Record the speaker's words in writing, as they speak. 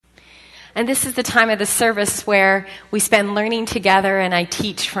And this is the time of the service where we spend learning together and I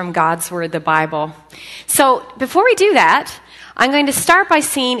teach from God's Word, the Bible. So before we do that, I'm going to start by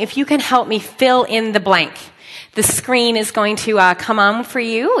seeing if you can help me fill in the blank. The screen is going to come on for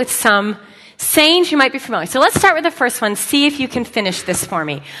you with some sayings you might be familiar. So let's start with the first one. See if you can finish this for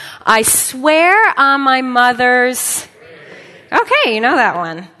me. I swear on my mother's... Okay, you know that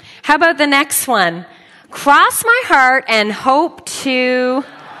one. How about the next one? Cross my heart and hope to...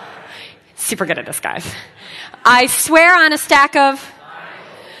 Super good at this, guys. I swear on a stack of...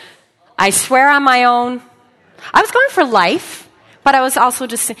 I swear on my own. I was going for life, but I was also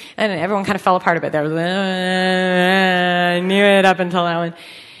just... And everyone kind of fell apart a bit there. I knew it up until that one.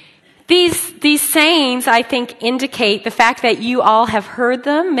 These sayings, I think, indicate the fact that you all have heard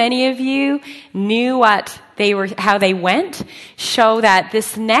them. Many of you knew what they were, how they went. Show that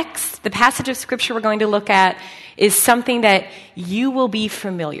the passage of Scripture we're going to look at is something that you will be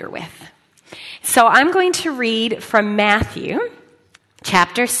familiar with. So I'm going to read from Matthew,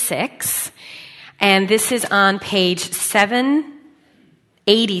 chapter 6, and this is on page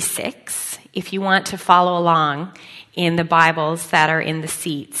 786, if you want to follow along in the Bibles that are in the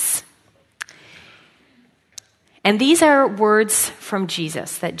seats. And these are words from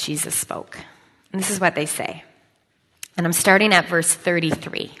Jesus that Jesus spoke. And this is what they say. And I'm starting at verse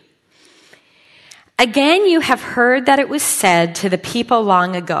 33. Again, you have heard that it was said to the people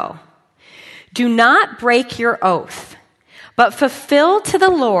long ago, do not break your oath, but fulfill to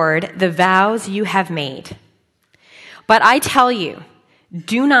the Lord the vows you have made. But I tell you,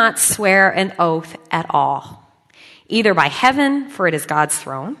 do not swear an oath at all, either by heaven, for it is God's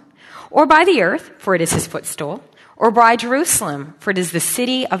throne, or by the earth, for it is his footstool, or by Jerusalem, for it is the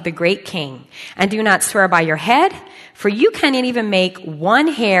city of the great king. And do not swear by your head, for you cannot even make one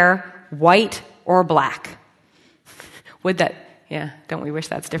hair white or black. Don't we wish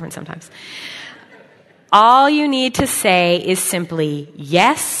that's different sometimes? All you need to say is simply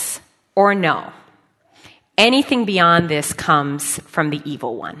yes or no. Anything beyond this comes from the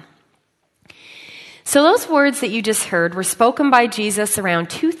evil one. So those words that you just heard were spoken by Jesus around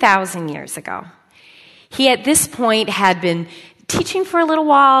 2,000 years ago. He, at this point, had been teaching for a little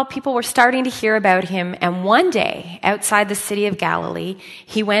while. People were starting to hear about him. And one day, outside the city of Galilee,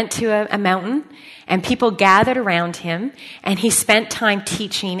 he went to a mountain, and people gathered around him, and he spent time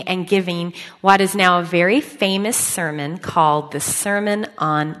teaching and giving what is now a very famous sermon called the Sermon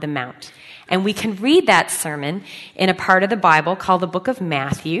on the Mount. And we can read that sermon in a part of the Bible called the book of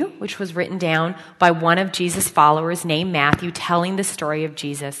Matthew, which was written down by one of Jesus' followers named Matthew, telling the story of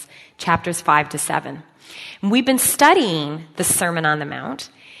Jesus, chapters 5 to 7. And we've been studying the Sermon on the Mount.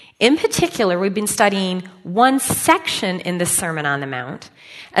 In particular, we've been studying one section in the Sermon on the Mount,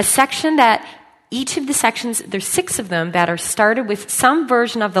 a section that each of the sections, there's 6 of them that are started with some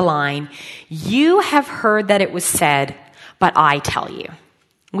version of the line, you have heard that it was said, but I tell you.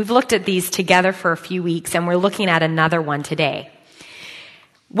 We've looked at these together for a few weeks, and we're looking at another one today.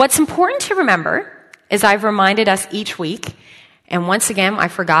 What's important to remember, as I've reminded us each week, and once again, I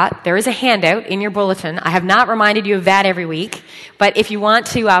forgot, there is a handout in your bulletin. I have not reminded you of that every week, but if you want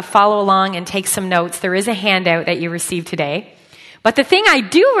to follow along and take some notes, there is a handout that you received today. But the thing I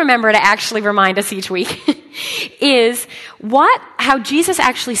do remember to actually remind us each week is how Jesus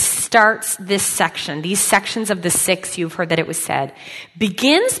actually starts this section, these sections of the 6 you've heard that it was said,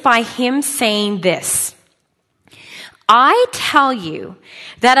 begins by him saying this, I tell you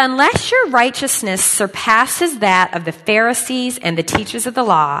that unless your righteousness surpasses that of the Pharisees and the teachers of the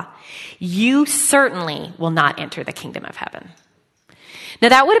law, you certainly will not enter the kingdom of heaven. Now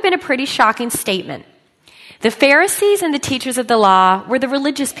that would have been a pretty shocking statement. The Pharisees and the teachers of the law were the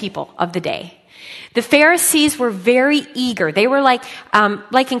religious people of the day. The Pharisees were very eager. They were like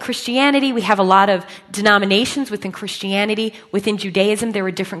in Christianity, we have a lot of denominations within Christianity. Within Judaism, there were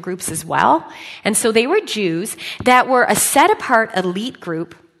different groups as well. And so they were Jews that were a set-apart elite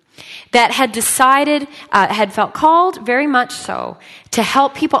group that had decided, had felt called very much so to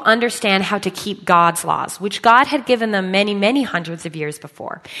help people understand how to keep God's laws, which God had given them many, many hundreds of years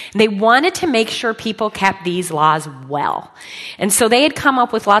before. And they wanted to make sure people kept these laws well. And so they had come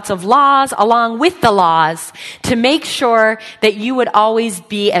up with lots of laws along with the laws to make sure that you would always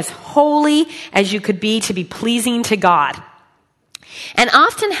be as holy as you could be to be pleasing to God. And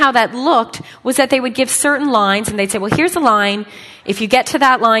often how that looked was that they would give certain lines and they'd say, well, here's a line. If you get to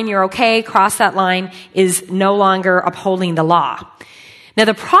that line, you're okay. Cross that line is no longer upholding the law. Now,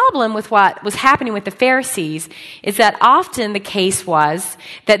 the problem with what was happening with the Pharisees is that often the case was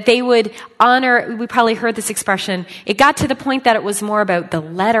that they would honor, we probably heard this expression, it got to the point that it was more about the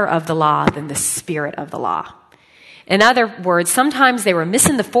letter of the law than the spirit of the law. In other words, sometimes they were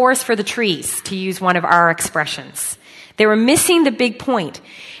missing the forest for the trees, to use one of our expressions. They were missing the big point.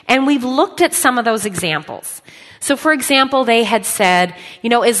 And we've looked at some of those examples. So for example, they had said,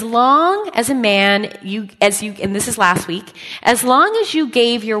 as long as a man, and this is last week, as long as you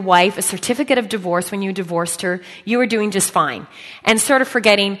gave your wife a certificate of divorce when you divorced her, you were doing just fine. And sort of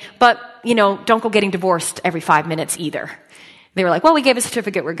forgetting, but, don't go getting divorced every 5 minutes either. They were like, well, we gave a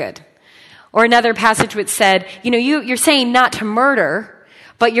certificate, we're good. Or another passage which said, you're saying not to murder,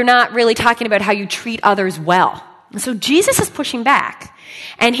 but you're not really talking about how you treat others well. And so Jesus is pushing back.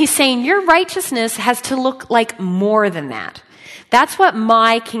 And he's saying your righteousness has to look like more than that. That's what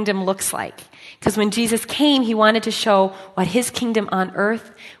my kingdom looks like. Because when Jesus came, he wanted to show what his kingdom on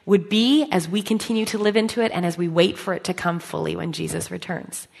earth would be as we continue to live into it and as we wait for it to come fully when Jesus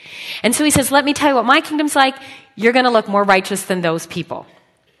returns. And so he says, let me tell you what my kingdom's like. You're going to look more righteous than those people.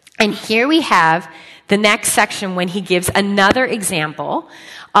 And here we have the next section when he gives another example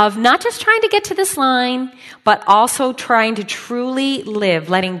of not just trying to get to this line, but also trying to truly live,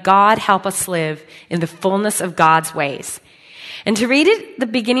 letting God help us live in the fullness of God's ways. And to read it, the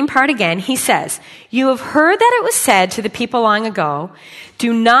beginning part again, he says, you have heard that it was said to the people long ago,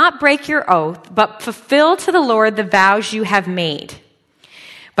 do not break your oath, but fulfill to the Lord the vows you have made.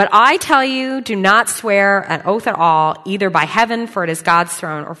 But I tell you, do not swear an oath at all, either by heaven, for it is God's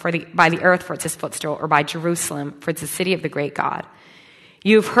throne, or by the earth, for it's his footstool, or by Jerusalem, for it's the city of the great God.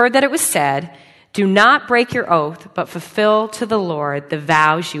 You have heard that it was said, do not break your oath, but fulfill to the Lord the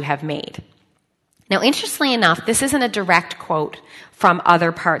vows you have made. Now, interestingly enough, this isn't a direct quote from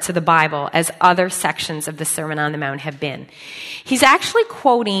other parts of the Bible, as other sections of the Sermon on the Mount have been. He's actually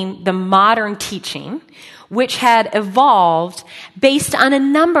quoting the modern teaching, which had evolved based on a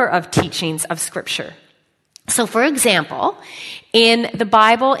number of teachings of Scripture. So, for example, in the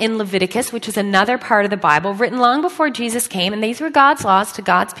Bible, in Leviticus, which is another part of the Bible, written long before Jesus came, and these were God's laws to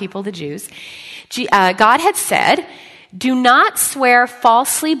God's people, the Jews, God had said, do not swear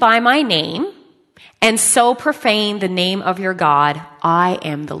falsely by my name, and so profane the name of your God. I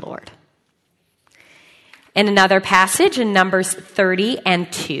am the Lord. In another passage, in Numbers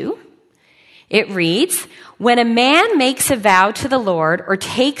 30:2, it reads, when a man makes a vow to the Lord or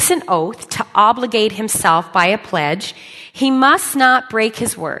takes an oath to obligate himself by a pledge, he must not break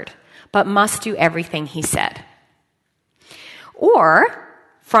his word, but must do everything he said. Or,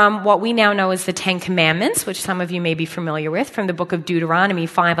 from what we now know as the Ten Commandments, which some of you may be familiar with, from the book of Deuteronomy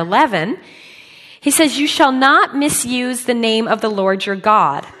 5:11, he says, you shall not misuse the name of the Lord your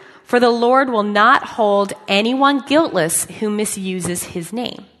God, for the Lord will not hold anyone guiltless who misuses his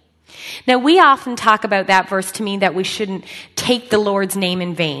name. Now, we often talk about that verse to mean that we shouldn't take the Lord's name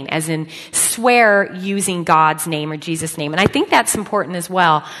in vain, as in swear using God's name or Jesus' name. And I think that's important as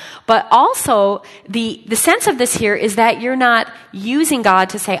well. But also, the sense of this here is that you're not using God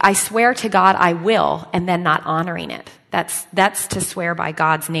to say, I swear to God I will, and then not honoring it. That's to swear by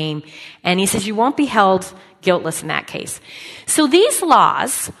God's name. And he says you won't be held guiltless in that case. So these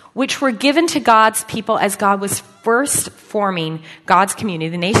laws, which were given to God's people as God was first forming God's community,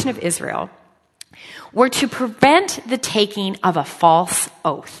 the nation of Israel, were to prevent the taking of a false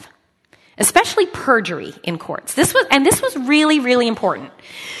oath, especially perjury in courts. This was really, really important.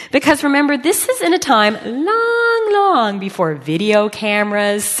 Because remember, this is in a time long before video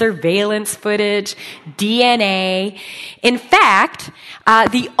cameras, surveillance footage, DNA. In fact,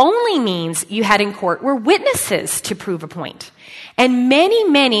 the only means you had in court were witnesses to prove a point. And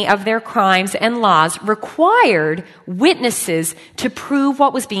many of their crimes and laws required witnesses to prove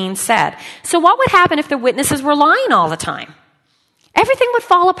what was being said. So what would happen if the witnesses were lying all the time? Everything would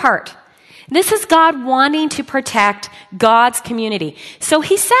fall apart. This is God wanting to protect God's community. So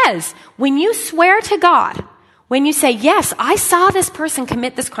he says, when you swear to God, when you say, yes, I saw this person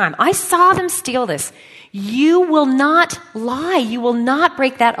commit this crime, I saw them steal this, you will not lie. You will not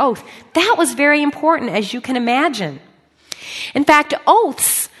break that oath. That was very important, as you can imagine. In fact,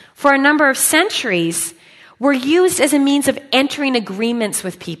 oaths for a number of centuries were used as a means of entering agreements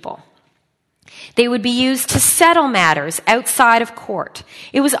with people. They would be used to settle matters outside of court.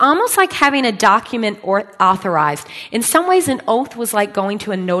 It was almost like having a document authorized. In some ways, an oath was like going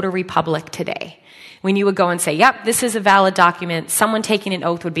to a notary public today. When you would go and say, yep, this is a valid document, someone taking an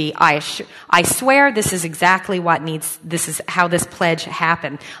oath would be, I swear this is exactly this is how this pledge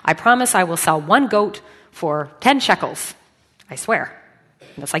happened. I promise I will sell 1 goat for 10 shekels. I swear.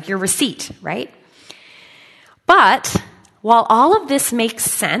 That's like your receipt, right? But while all of this makes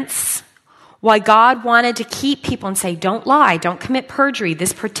sense, why God wanted to keep people and say, don't lie, don't commit perjury.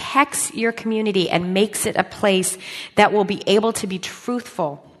 This protects your community and makes it a place that will be able to be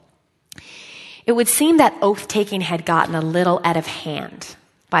truthful. it would seem that oath-taking had gotten a little out of hand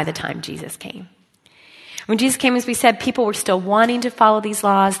by the time Jesus came. When Jesus came, as we said, people were still wanting to follow these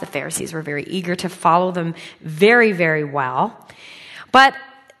laws. The Pharisees were very eager to follow them very, very well. But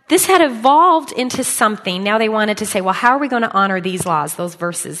this had evolved into something. Now they wanted to say, well, how are we going to honor these laws, those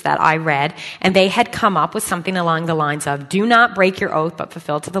verses that I read? And they had come up with something along the lines of, do not break your oath, but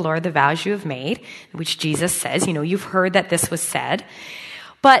fulfill to the Lord the vows you have made, which Jesus says, you've heard that this was said.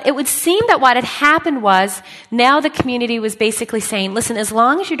 But it would seem that what had happened was now the community was basically saying, listen, as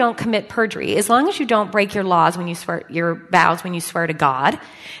long as you don't commit perjury, as long as you don't break your laws when you swear, your vows when you swear to God,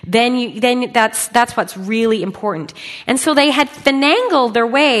 then that's what's really important. And so they had finagled their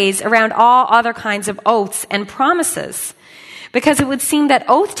ways around all other kinds of oaths and promises. Because it would seem that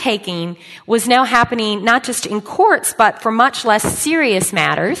oath-taking was now happening not just in courts, but for much less serious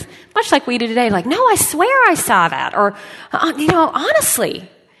matters, much like we do today. Like, no, I swear I saw that. Or, honestly,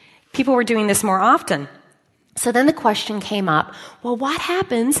 people were doing this more often. So then the question came up, well, what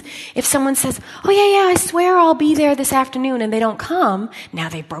happens if someone says, oh, yeah, I swear I'll be there this afternoon, and they don't come? Now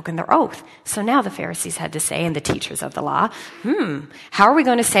they've broken their oath. So now the Pharisees had to say, and the teachers of the law, how are we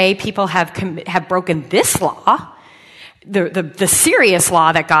going to say people have broken this law? The serious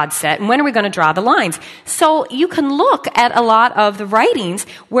law that God set, and when are we going to draw the lines? So you can look at a lot of the writings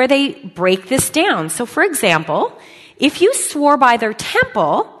where they break this down. So for example, if you swore by their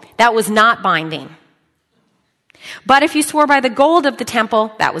temple, that was not binding. But if you swore by the gold of the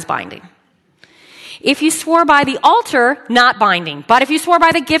temple, that was binding. If you swore by the altar, not binding. But if you swore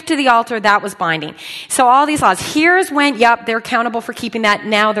by the gift of the altar, that was binding. So all these laws. Here's when, they're accountable for keeping that.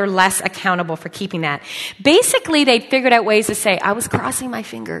 Now they're less accountable for keeping that. Basically, they figured out ways to say, I was crossing my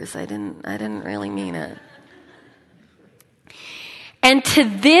fingers. I didn't really mean it. And to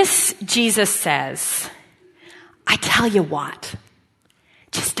this, Jesus says, I tell you what,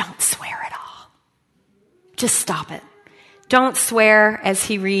 just don't swear at all. Just stop it. Don't swear, as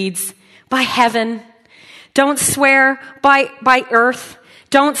he reads, by heaven. Don't swear by earth.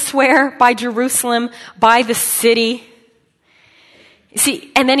 Don't swear by Jerusalem, by the city.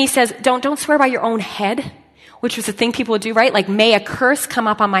 See, and then he says, don't swear by your own head, which was the thing people would do, right? Like, may a curse come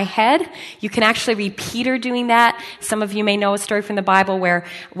up on my head. You can actually read Peter doing that. Some of you may know a story from the Bible where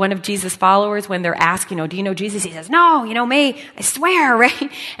one of Jesus' followers, when they're asked, do you know Jesus? He says, no, may, I swear,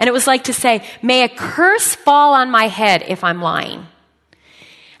 right? And it was like to say, may a curse fall on my head if I'm lying.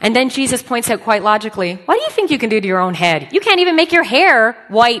 And then Jesus points out quite logically, what do you think you can do to your own head? You can't even make your hair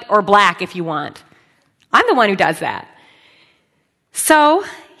white or black if you want. I'm the one who does that. So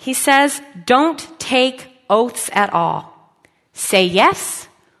he says, don't take oaths at all. Say yes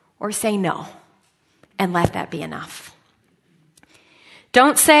or say no, and let that be enough.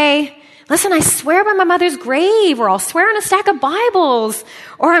 Don't say, listen, I swear by my mother's grave, or I'll swear on a stack of Bibles,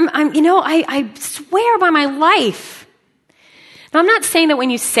 or I swear by my life. Now, I'm not saying that when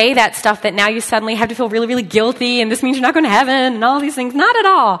you say that stuff that now you suddenly have to feel really, really guilty and this means you're not going to heaven and all these things. Not at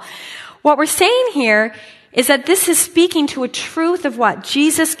all. What we're saying here is that this is speaking to a truth of what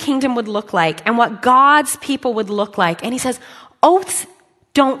Jesus' kingdom would look like and what God's people would look like. And he says, oaths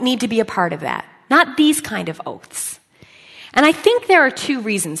don't need to be a part of that. Not these kind of oaths. And I think there are two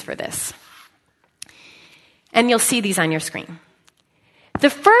reasons for this. And you'll see these on your screen. The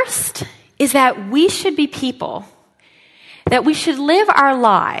first is that we should be people that we should live our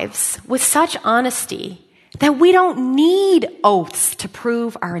lives with such honesty that we don't need oaths to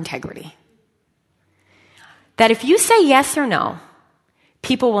prove our integrity. That if you say yes or no,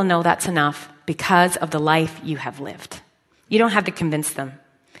 people will know that's enough because of the life you have lived. You don't have to convince them.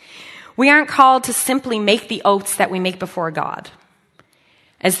 We aren't called to simply make the oaths that we make before God.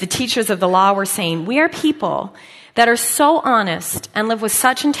 As the teachers of the law were saying, we are people that are so honest and live with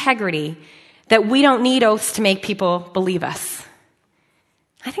such integrity that we don't need oaths to make people believe us.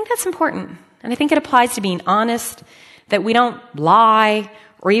 I think that's important. And I think it applies to being honest, that we don't lie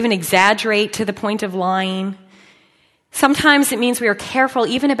or even exaggerate to the point of lying. Sometimes it means we are careful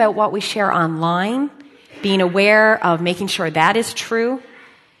even about what we share online, being aware of making sure that is true.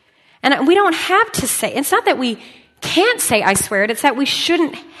 And we don't have to say, it's not that we can't say I swear it, it's that we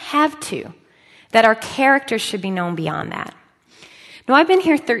shouldn't have to, that our character should be known beyond that. Now, I've been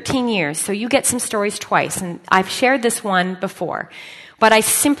here 13 years, so you get some stories twice, and I've shared this one before, but I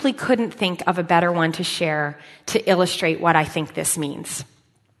simply couldn't think of a better one to share to illustrate what I think this means.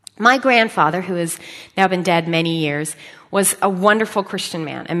 My grandfather, who has now been dead many years, was a wonderful Christian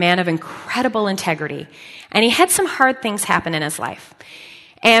man, a man of incredible integrity, and he had some hard things happen in his life.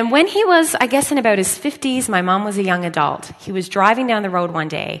 And when he was, I guess, in about his 50s, my mom was a young adult, he was driving down the road one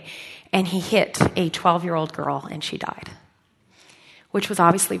day, and he hit a 12-year-old girl, and she died, which was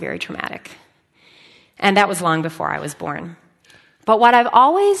obviously very traumatic. And that was long before I was born. But what I've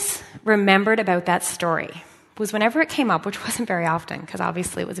always remembered about that story was whenever it came up, which wasn't very often, because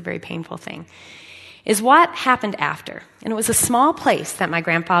obviously it was a very painful thing, is what happened after. And it was a small place that my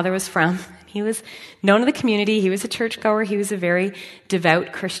grandfather was from. He was known in the community. He was a churchgoer. He was a very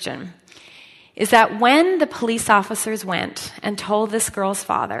devout Christian. Is that when the police officers went and told this girl's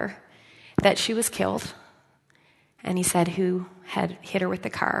father that she was killed, and he said who had hit her with the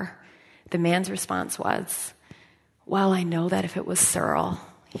car, the man's response was, well, I know that if it was Searle,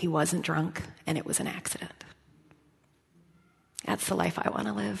 he wasn't drunk and it was an accident. That's the life I want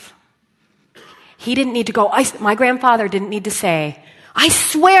to live. He didn't need to go, my grandfather didn't need to say, I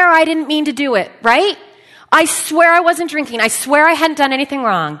swear I didn't mean to do it, right? I swear I wasn't drinking. I swear I hadn't done anything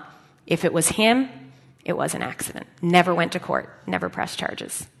wrong. If it was him, it was an accident. Never went to court, never pressed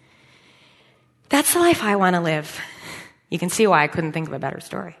charges. That's the life I want to live. You can see why I couldn't think of a better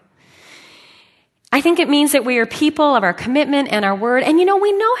story. I think it means that we are people of our commitment and our word. And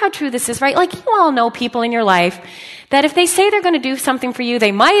we know how true this is, right? Like, you all know people in your life that if they say they're going to do something for you,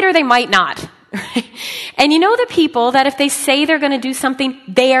 they might or they might not. And you know the people that if they say they're going to do something,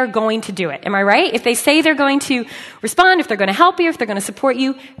 they are going to do it. Am I right? If they say they're going to respond, if they're going to help you, if they're going to support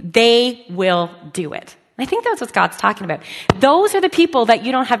you, they will do it. I think that's what God's talking about. Those are the people that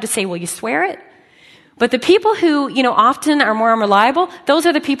you don't have to say, will you swear it? But the people who, often are more unreliable, those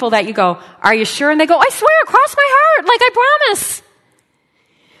are the people that you go, are you sure? And they go, I swear, cross my heart, like I promise.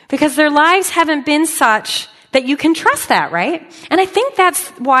 Because their lives haven't been such that you can trust that, right? And I think that's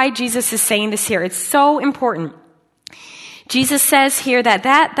why Jesus is saying this here. It's so important. Jesus says here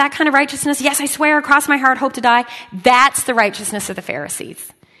that kind of righteousness, yes, I swear, cross my heart, hope to die, that's the righteousness of the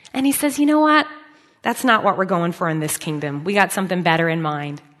Pharisees. And he says, you know what? That's not what we're going for in this kingdom. We got something better in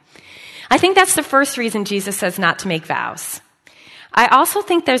mind. I think that's the first reason Jesus says not to make vows. I also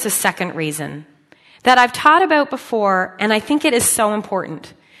think there's a second reason that I've taught about before, and I think it is so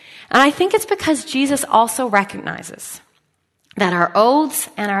important. And I think it's because Jesus also recognizes that our oaths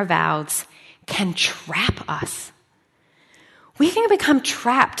and our vows can trap us. We can become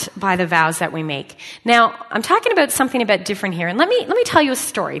trapped by the vows that we make. Now, I'm talking about something a bit different here, and let me tell you a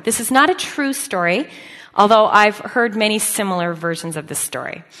story. This is not a true story, although I've heard many similar versions of this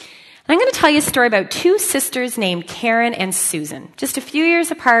story. I'm going to tell you a story about two sisters named Karen and Susan. Just a few years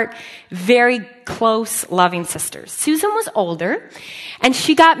apart, very close, loving sisters. Susan was older, and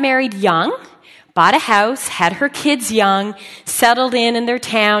she got married young, bought a house, had her kids young, settled in their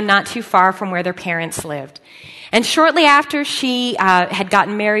town not too far from where their parents lived. And shortly after she had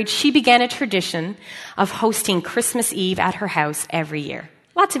gotten married, she began a tradition of hosting Christmas Eve at her house every year.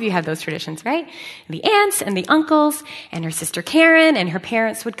 Lots of you have those traditions, right? The aunts and the uncles and her sister Karen and her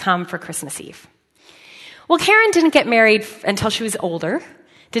parents would come for Christmas Eve. Well, Karen didn't get married until she was older,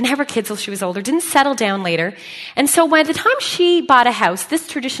 didn't have her kids till she was older, didn't settle down later. And so by the time she bought a house, this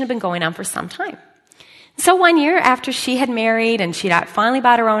tradition had been going on for some time. So one year after she had married and she'd finally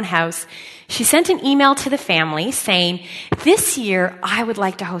bought her own house, she sent an email to the family saying, this year I would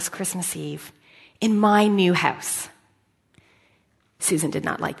like to host Christmas Eve in my new house. Susan did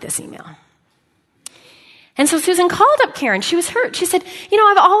not like this email. And so Susan called up Karen. She was hurt. She said,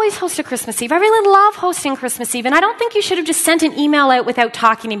 I've always hosted Christmas Eve. I really love hosting Christmas Eve, and I don't think you should have just sent an email out without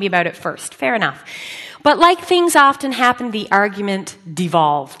talking to me about it first. Fair enough. But like things often happen, the argument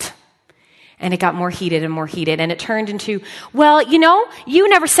devolved. And it got more heated and more heated. And it turned into, well, you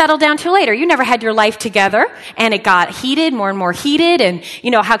never settled down till later. You never had your life together. And it got heated, more and more heated. And,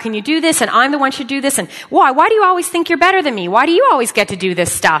 how can you do this? And I'm the one who should do this. And why? Why do you always think you're better than me? Why do you always get to do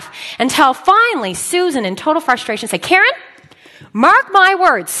this stuff? Until finally, Susan, in total frustration, said, Karen, mark my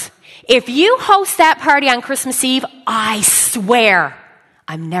words. If you host that party on Christmas Eve, I swear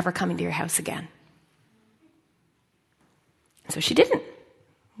I'm never coming to your house again. So she didn't.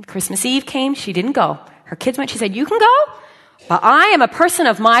 Christmas Eve came, she didn't go. Her kids went, she said, you can go, but I am a person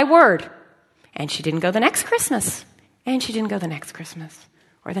of my word. And she didn't go the next Christmas. And she didn't go the next Christmas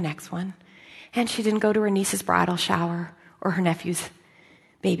or the next one. And she didn't go to her niece's bridal shower or her nephew's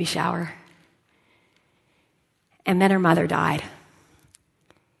baby shower. And then her mother died.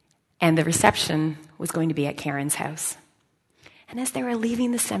 And the reception was going to be at Karen's house. And as they were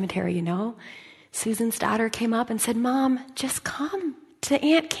leaving the cemetery, Susan's daughter came up and said, Mom, just come to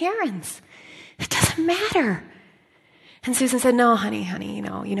Aunt Karen's. It doesn't matter. And Susan said, no, honey,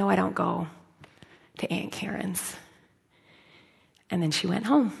 I don't go to Aunt Karen's. And then she went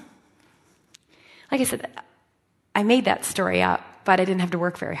home. Like I said, I made that story up, but I didn't have to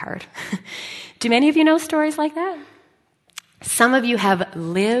work very hard. Do many of you know stories like that? Some of you have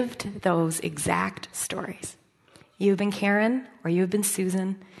lived those exact stories. You have been Karen or you have been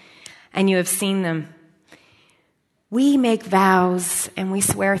Susan, and you have seen them We make vows and we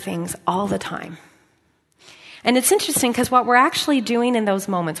swear things all the time. And it's interesting because what we're actually doing in those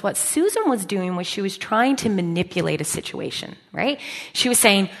moments, what Susan was doing was she was trying to manipulate a situation, right? She was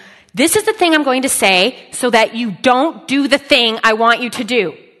saying, this is the thing I'm going to say so that you don't do the thing I want you to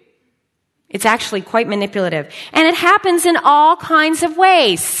do. It's actually quite manipulative. And it happens in all kinds of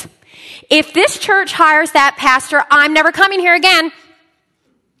ways. If this church hires that pastor, I'm never coming here again.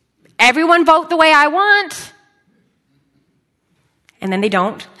 Everyone vote the way I want. And then they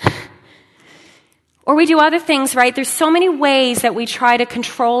don't. Or we do other things, right? There's so many ways that we try to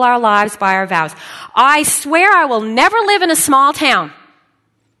control our lives by our vows. I swear I will never live in a small town.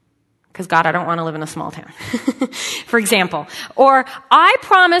 Because God, I don't want to live in a small town. For example. Or I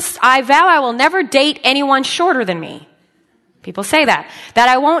vow I will never date anyone shorter than me. People say that. That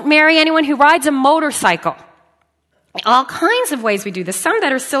I won't marry anyone who rides a motorcycle. All kinds of ways we do this, some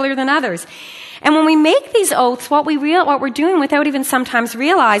that are sillier than others. And when we make these oaths, what we're doing without even sometimes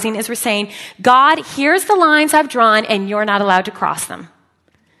realizing is we're saying, God, here's the lines I've drawn and you're not allowed to cross them.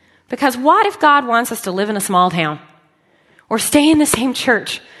 Because what if God wants us to live in a small town? Or stay in the same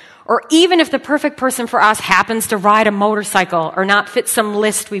church? Or even if the perfect person for us happens to ride a motorcycle or not fit some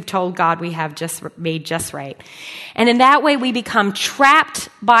list we've told God we have just made just right. And in that way we become trapped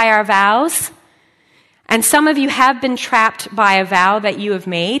by our vows. And some of you have been trapped by a vow that you have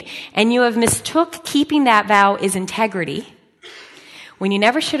made, and you have mistook keeping that vow as integrity when you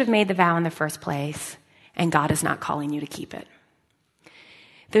never should have made the vow in the first place, and God is not calling you to keep it.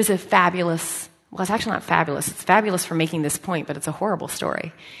 There's a fabulous, well, it's actually not fabulous. It's fabulous for making this point, but it's a horrible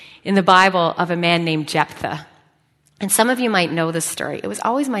story in the Bible of a man named Jephthah. And some of you might know this story. It was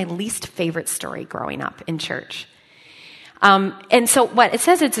always my least favorite story growing up in church. And so what it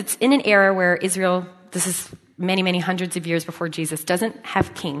says is it's in an era where Israel, this is many, many hundreds of years before Jesus, doesn't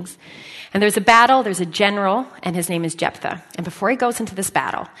have kings. And there's a battle, there's a general, and his name is Jephthah. And before he goes into this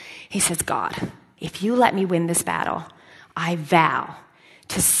battle, he says, God, if you let me win this battle, I vow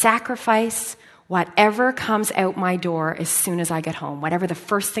to sacrifice whatever comes out my door as soon as I get home, whatever the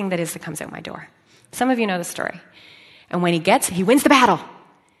first thing that is that comes out my door. Some of you know the story. And when he wins the battle.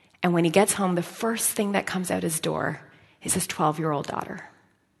 And when he gets home, the first thing that comes out his door is his 12-year-old daughter.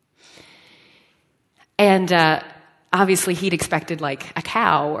 And obviously he'd expected like a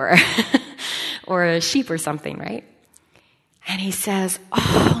cow or or a sheep or something, right? And he says,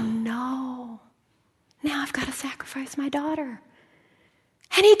 oh no, now I've got to sacrifice my daughter.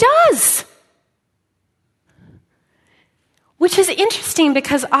 And he does. Which is interesting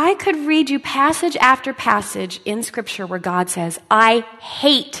because I could read you passage after passage in Scripture where God says, I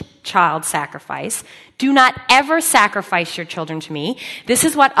hate child sacrifice. Do not ever sacrifice your children to me. This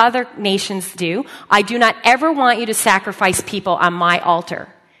is what other nations do. I do not ever want you to sacrifice people on my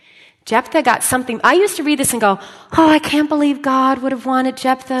altar. Jephthah got something. I used to read this and go, oh, I can't believe God would have wanted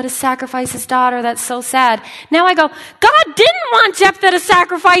Jephthah to sacrifice his daughter. That's so sad. Now I go, God didn't want Jephthah to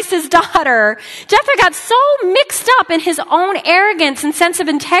sacrifice his daughter. Jephthah got so mixed up in his own arrogance and sense of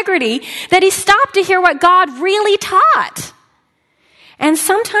integrity that he stopped to hear what God really taught. And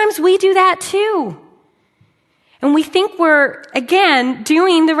sometimes we do that too. And we think we're, again,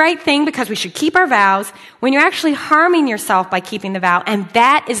 doing the right thing because we should keep our vows when you're actually harming yourself by keeping the vow. And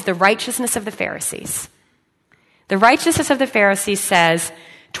that is the righteousness of the Pharisees. The righteousness of the Pharisees says,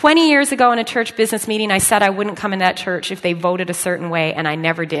 20 years ago in a church business meeting, I said I wouldn't come in that church if they voted a certain way, and I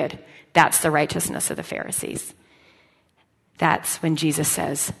never did. That's the righteousness of the Pharisees. That's when Jesus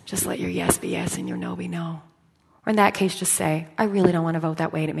says, just let your yes be yes and your no be no. Or in that case, just say, I really don't want to vote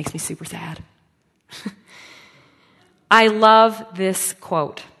that way, and it makes me super sad. I love this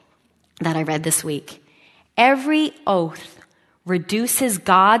quote that I read this week. Every oath reduces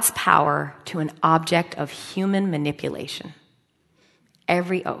God's power to an object of human manipulation.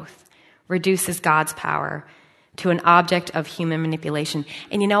 Every oath reduces God's power to an object of human manipulation.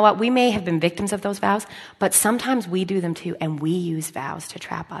 And you know what? We may have been victims of those vows, but sometimes we do them too, and we use vows to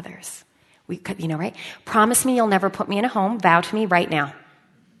trap others. We could, right? Promise me you'll never put me in a home. Vow to me right now.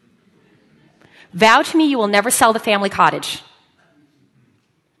 Vow to me you will never sell the family cottage.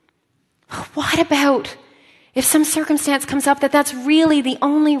 What about if some circumstance comes up that's really the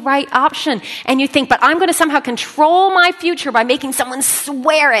only right option, and you think, but I'm going to somehow control my future by making someone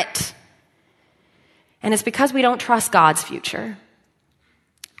swear it. And it's because we don't trust God's future.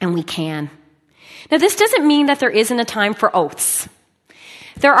 And we can. Now, this doesn't mean that there isn't a time for oaths.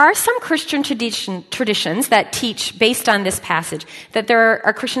 There are some Christian traditions that teach, based on this passage, that there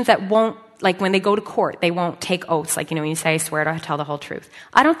are Christians that won't, like when they go to court, they won't take oaths. Like, when you say, I swear to tell the whole truth.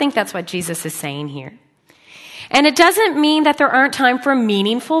 I don't think that's what Jesus is saying here. And it doesn't mean that there aren't time for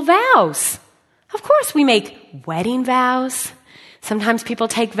meaningful vows. Of course, we make wedding vows. Sometimes people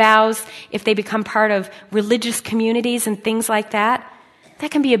take vows if they become part of religious communities and things like that.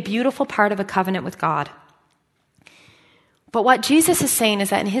 That can be a beautiful part of a covenant with God. But what Jesus is saying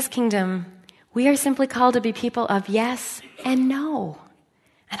is that in his kingdom, we are simply called to be people of yes and no.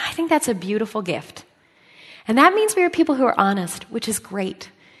 And I think that's a beautiful gift. And that means we are people who are honest, which is great.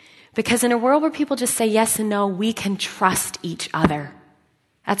 Because in a world where people just say yes and no, we can trust each other.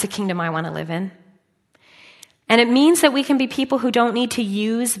 That's a kingdom I want to live in. And it means that we can be people who don't need to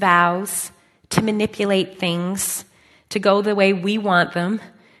use vows to manipulate things, to go the way we want them,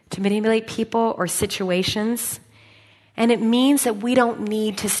 to manipulate people or situations. And it means that we don't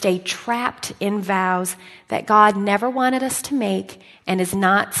need to stay trapped in vows that God never wanted us to make and is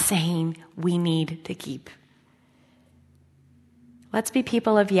not saying we need to keep. Let's be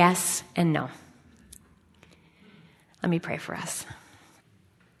people of yes and no. Let me pray for us.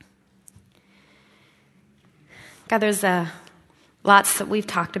 God, there's lots that we've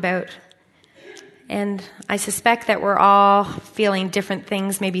talked about, and I suspect that we're all feeling different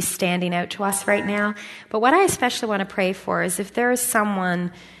things maybe standing out to us right now. But what I especially want to pray for is if there is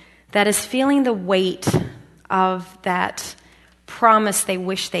someone that is feeling the weight of that promise they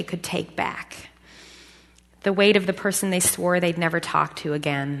wish they could take back, the weight of the person they swore they'd never talk to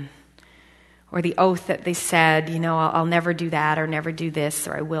again, or the oath that they said, I'll never do that, or never do this,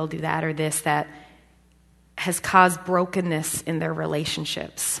 or I will do that, or this, that has caused brokenness in their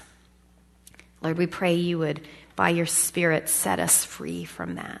relationships. Lord, we pray you would, by your Spirit, set us free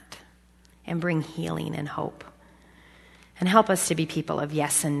from that and bring healing and hope. And help us to be people of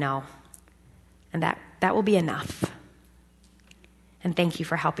yes and no. And that will be enough. And thank you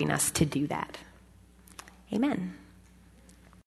for helping us to do that. Amen.